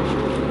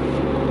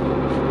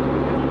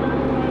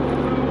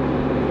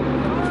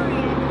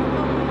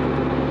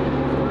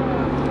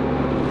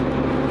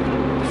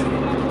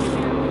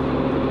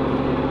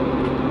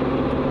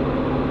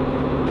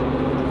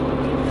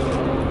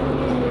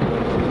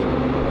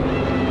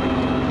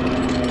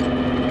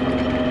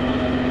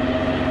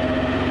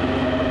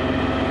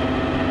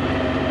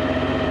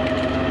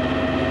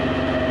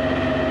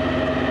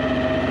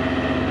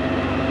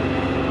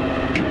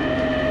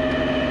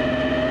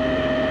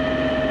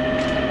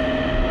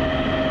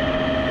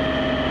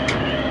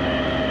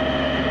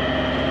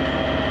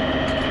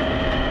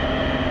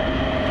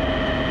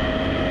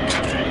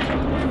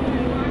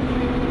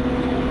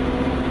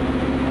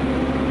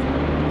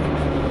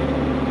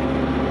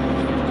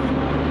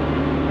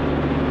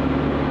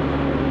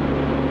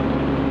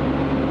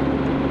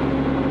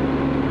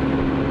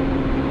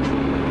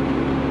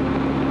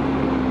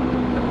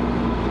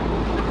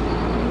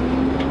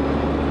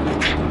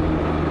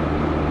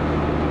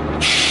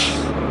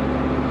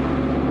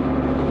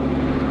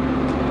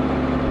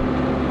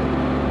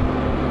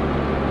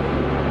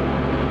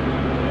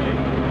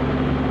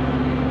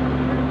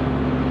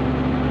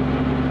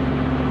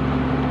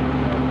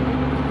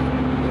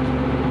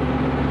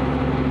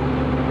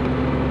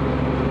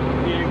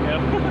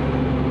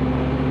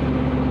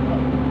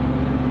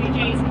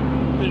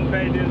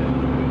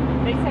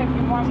 They said if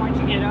you want, once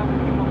you get up, you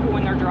can go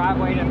in their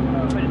driveway to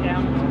put it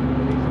down.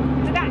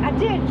 So that, I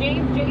did.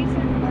 James,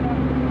 Jason,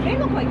 they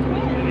look like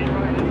twins.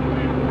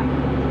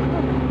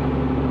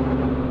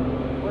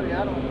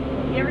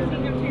 You ever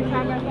seen them two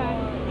side by side?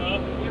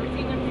 You ever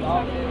seen them two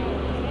side by side?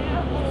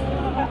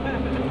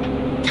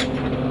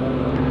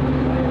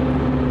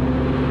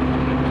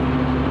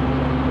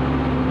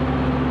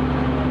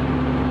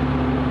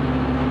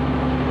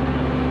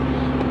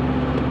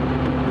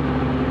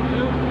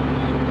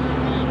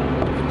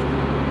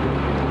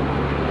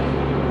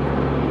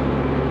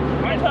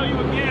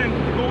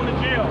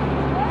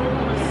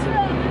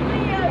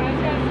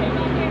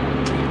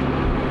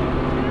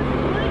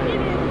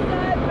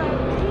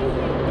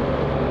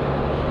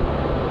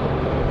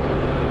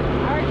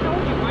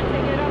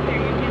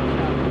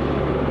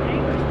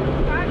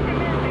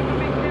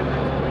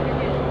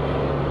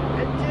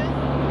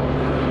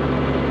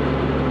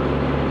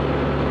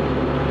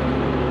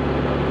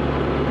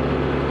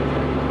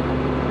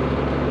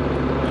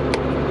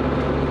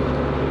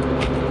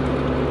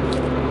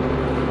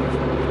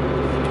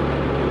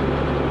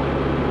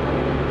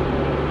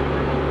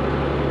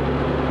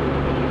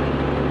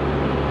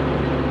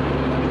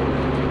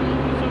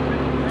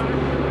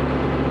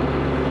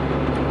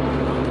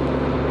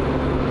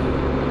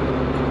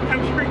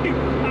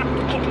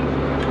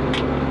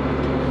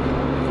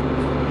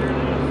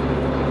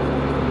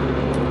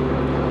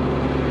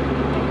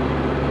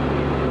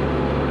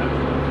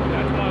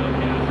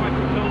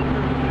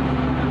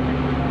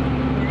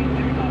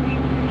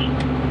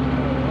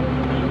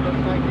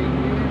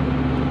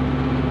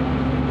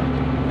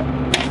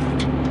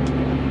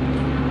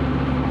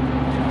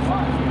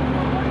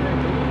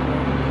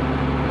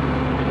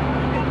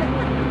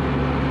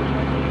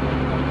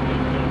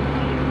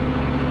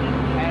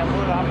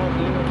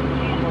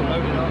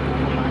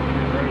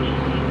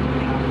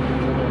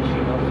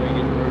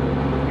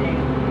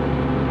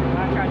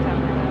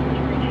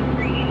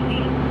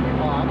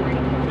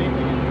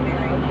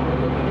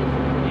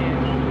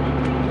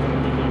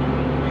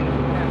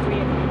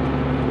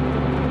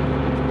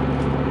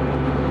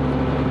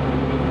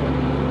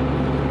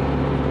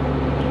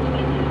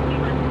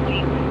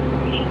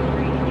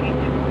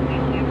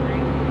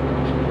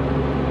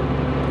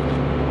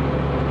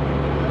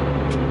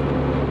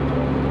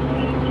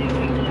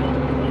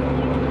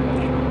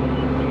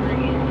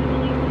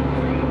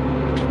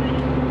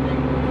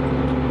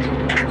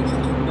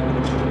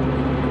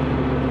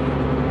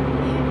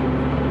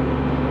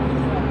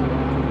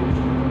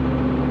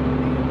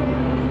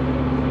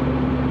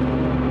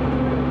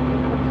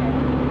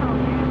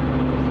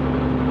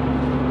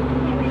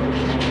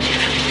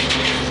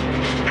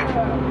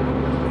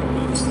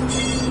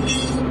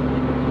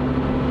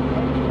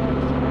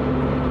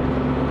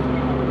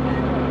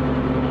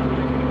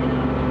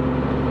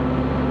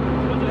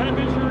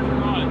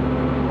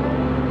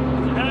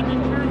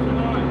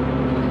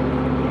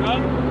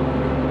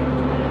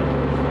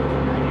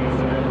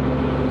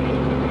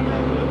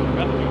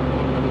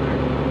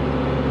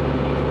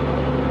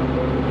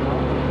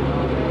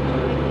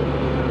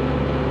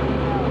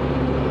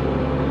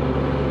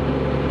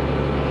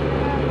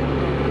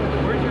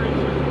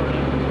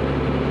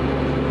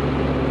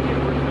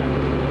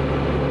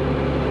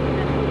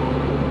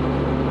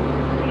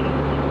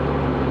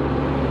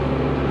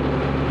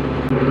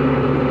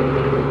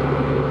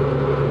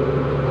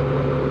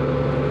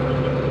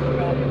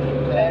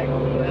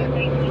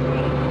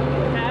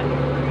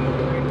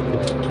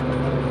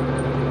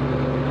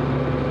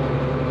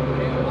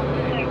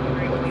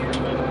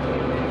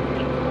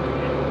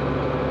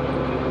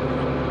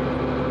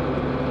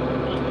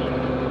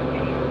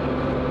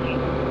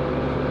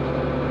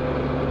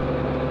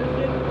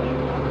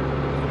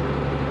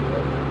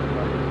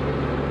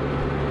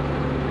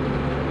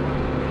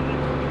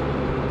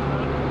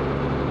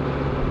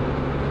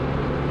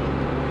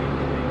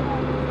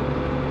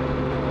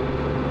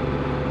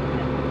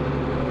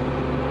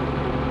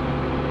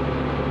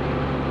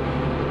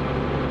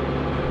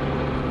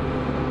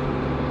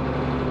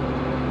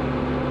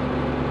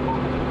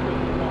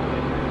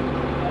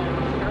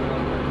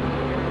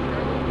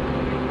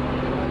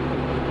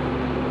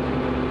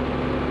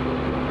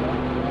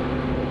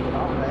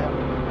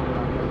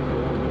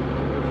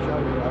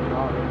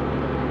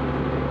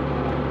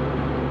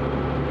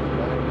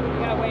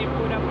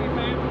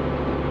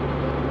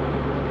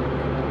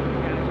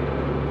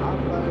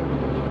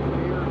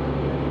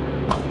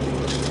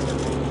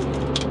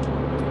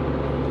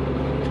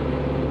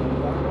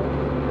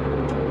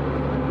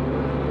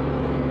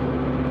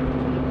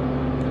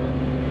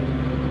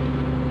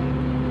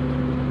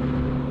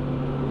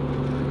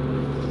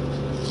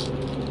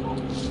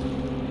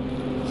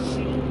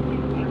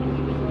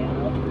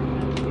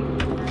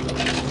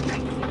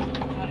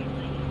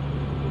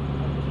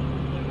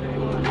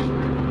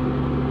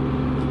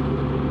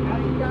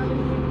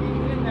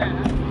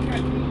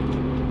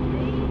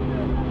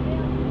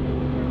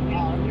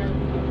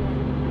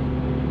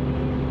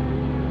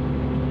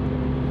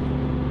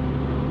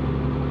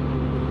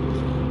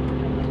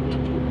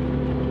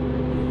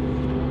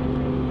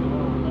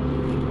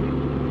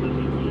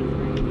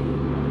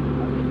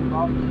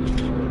 Hey.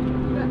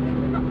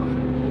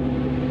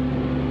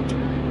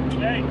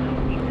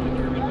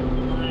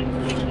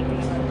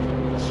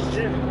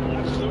 Yeah,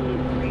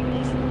 absolutely.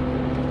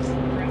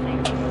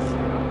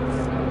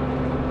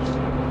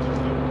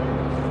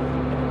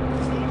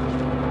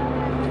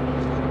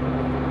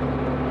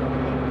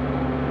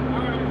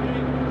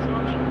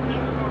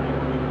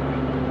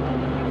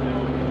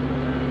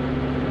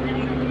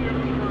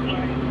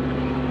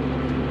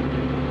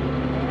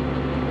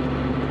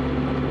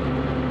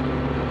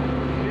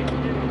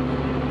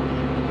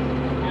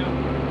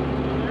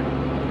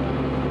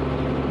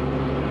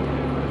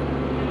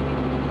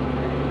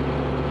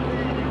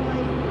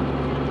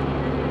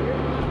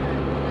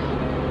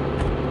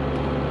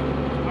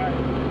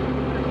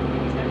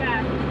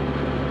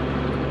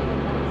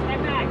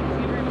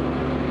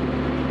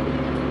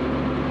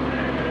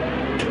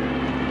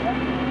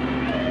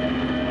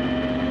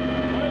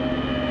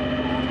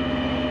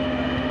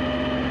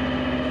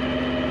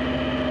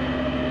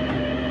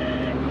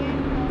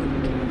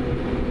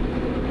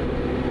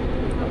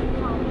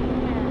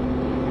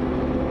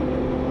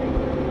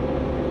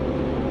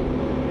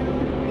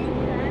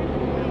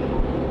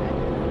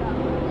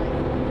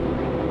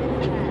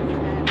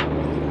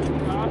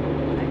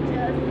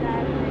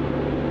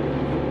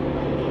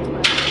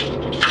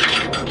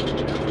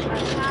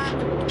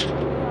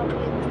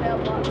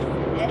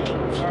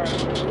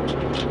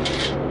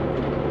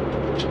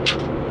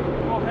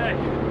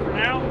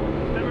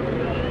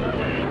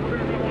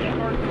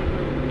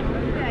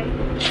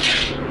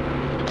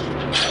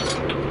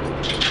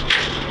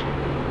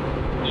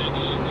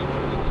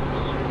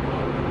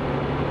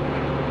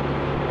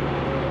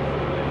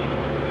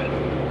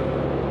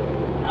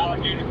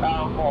 Alligator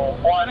bound for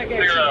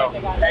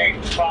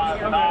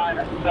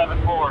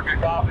 10857974.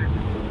 Good copy.